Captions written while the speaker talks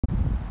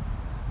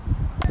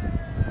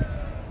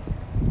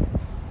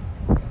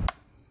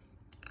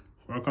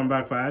Welcome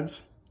back,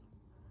 lads.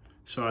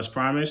 So as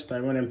promised, I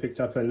went and picked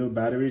up a new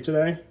battery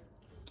today,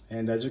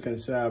 and as you can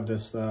see, I have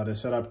this the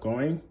setup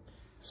going.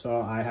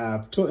 So I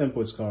have two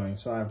inputs going.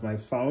 So I have my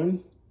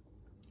phone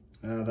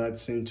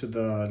that's into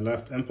the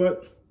left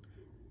input,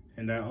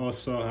 and I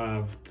also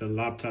have the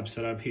laptop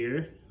set up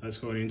here that's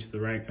going into the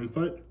right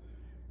input,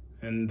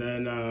 and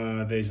then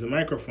there's the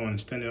microphone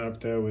standing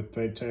up there with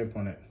thread tape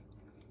on it.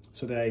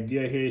 So the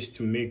idea here is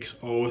to mix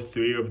all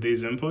three of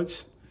these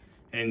inputs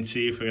and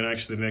see if we can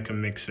actually make a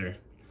mixer.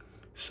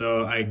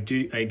 So I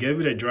gave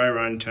it a dry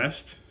run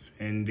test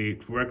and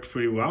it worked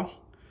pretty well.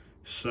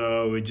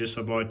 So we're just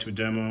about to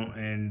demo,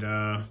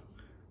 and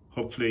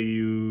hopefully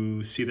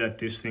you see that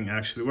this thing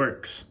actually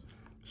works.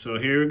 So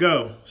here we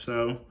go.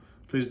 So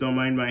please don't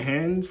mind my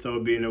hands, they'll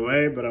be in the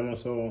way, but I'm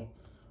also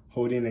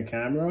holding the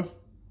camera.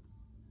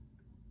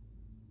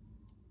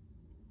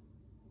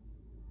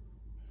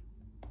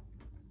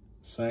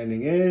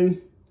 Signing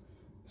in.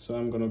 So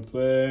I'm gonna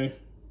play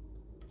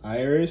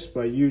Iris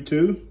by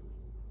U2.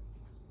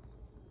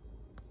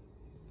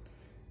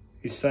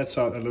 It starts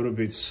out a little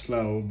bit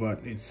slow, but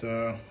it's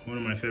one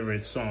of my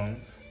favorite songs.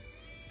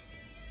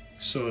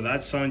 So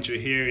that sound you're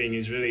hearing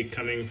is really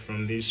coming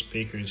from these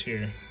speakers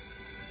here.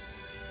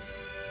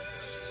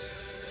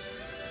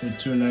 The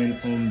 29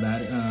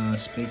 ohm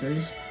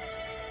speakers.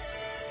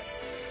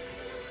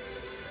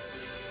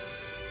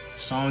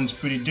 Sounds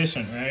pretty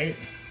decent, right?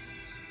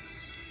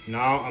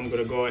 Now I'm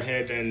gonna go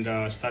ahead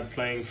and start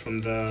playing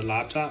from the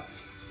laptop.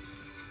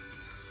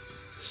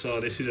 So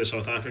this is a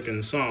South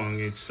African song.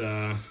 It's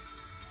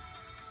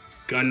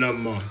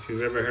Ghanama, if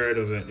you've ever heard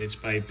of it. It's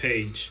by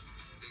Paige.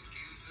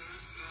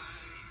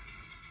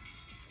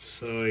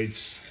 So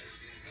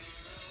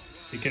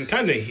you can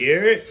kind of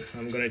hear it.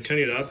 I'm gonna turn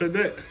it up a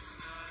bit.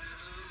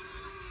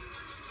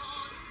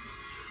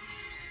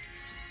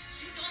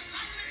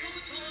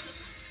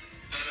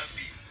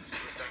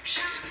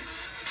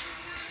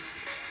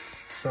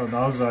 So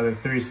those are the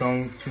two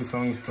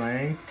songs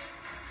playing.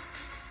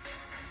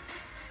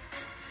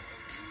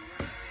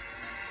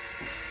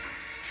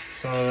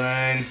 So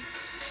then,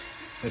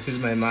 this is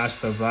my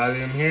master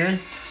volume here.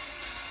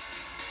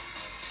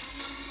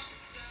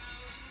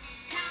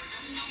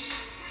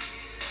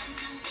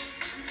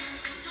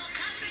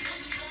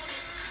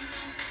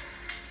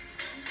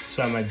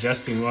 So I'm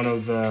adjusting one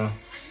of the,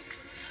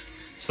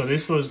 so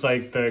this was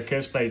like the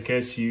case by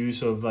case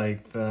use of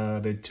like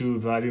the two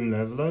volume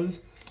levelers.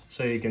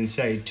 So you can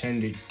see I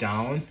turned it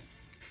down,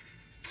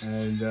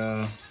 and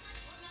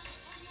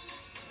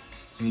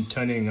I'm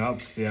turning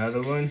up the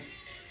other one.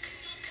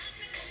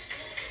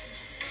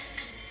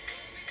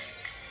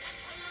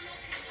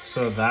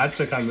 So that's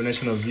a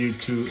combination of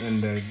U2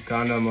 and the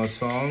Ghanama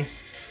song.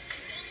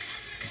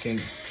 You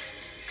can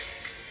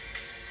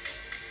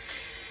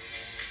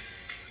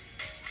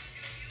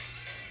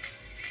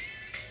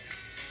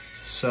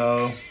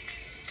so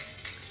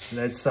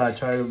let's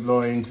try to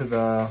blow into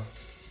the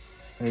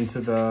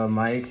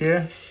mic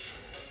here.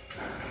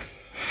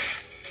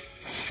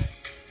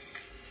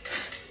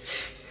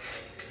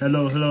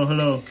 Hello, hello,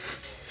 hello.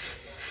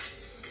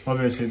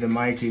 Obviously the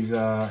mic is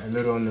a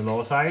little on the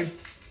low side,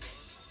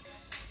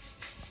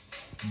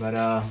 but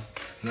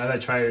another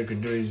try you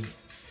could do is,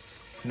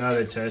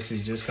 another test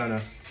is just kind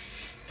of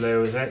play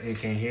with it. You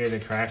can hear the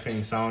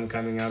crackling sound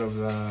coming out of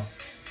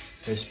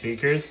the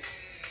speakers.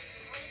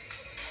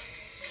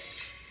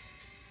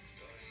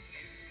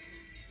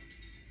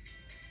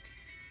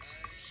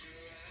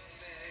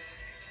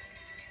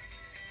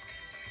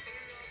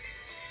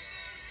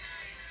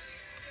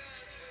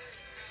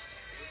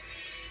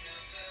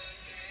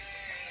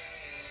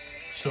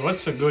 So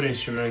what's a good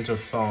instrumental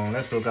song?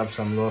 Let's look up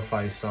some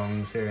lo-fi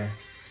songs here.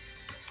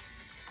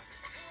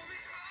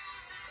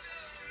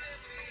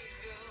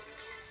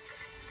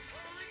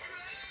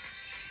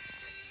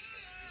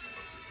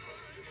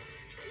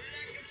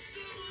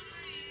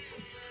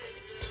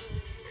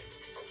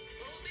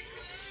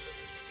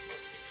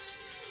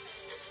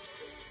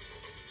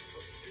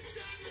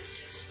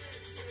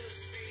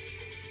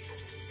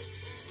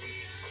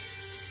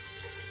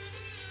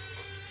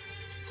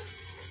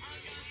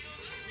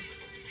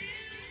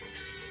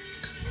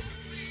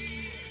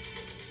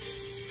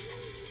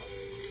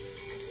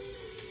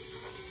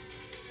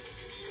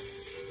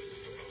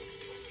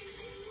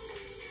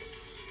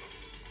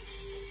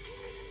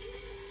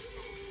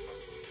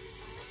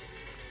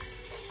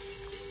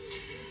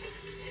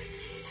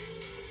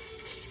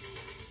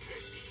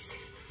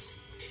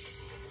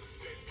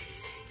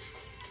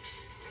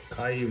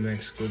 Kayou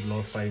makes good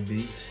lo-fi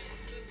beats.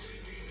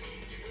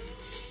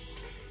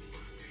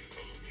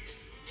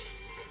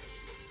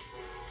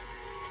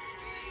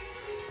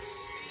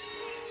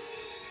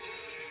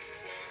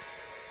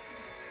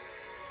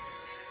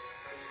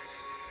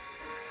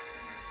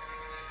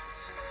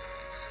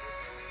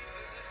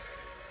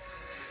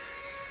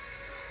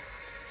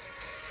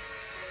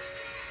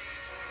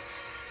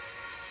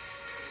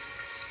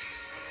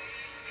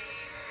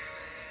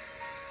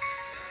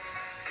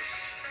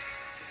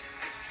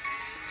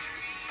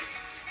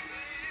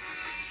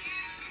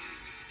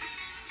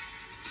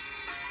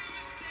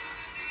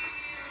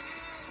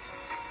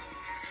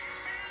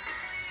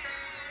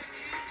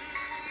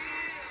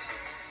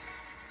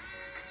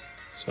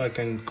 So I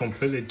can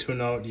completely tune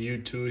out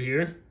U2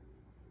 here.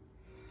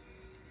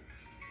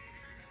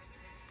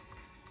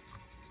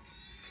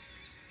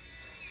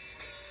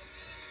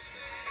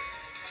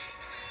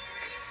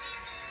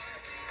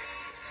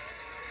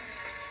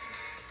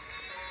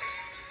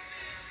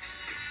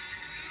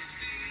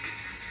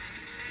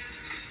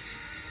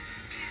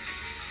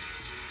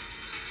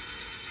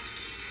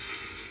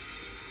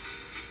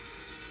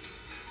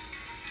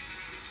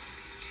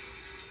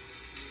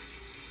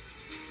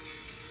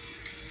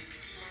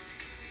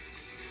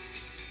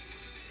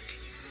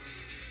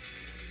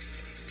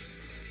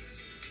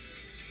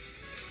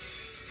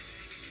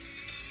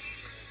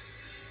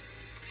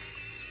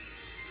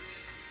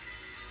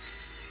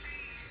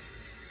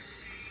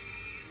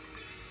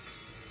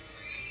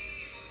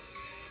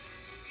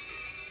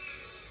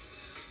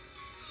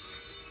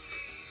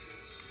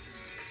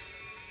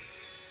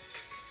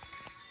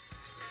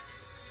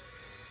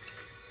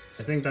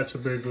 I think that's a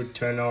very good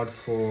turnout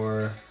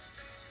for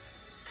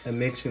a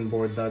mixing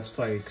board that's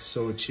like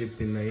so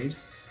cheaply made.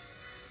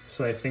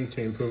 So I think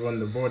to improve on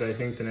the board, I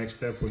think the next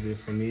step would be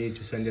for me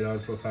to send it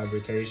out for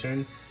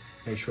fabrication,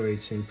 make sure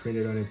it's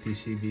imprinted on a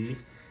PCB,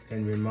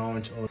 and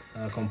remount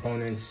all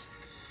components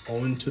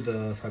onto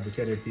the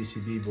fabricated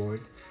PCB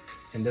board.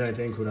 And then I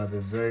think we'd have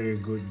a very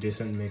good,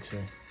 decent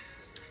mixer.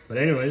 But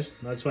anyways,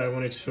 that's what I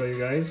wanted to show you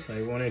guys.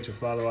 I wanted to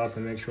follow up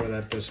and make sure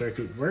that the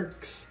circuit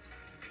works.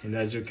 And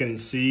as you can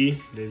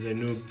see, there's a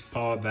new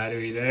power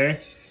battery there,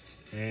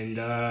 and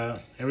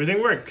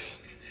everything works.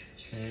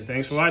 And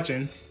thanks for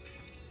watching.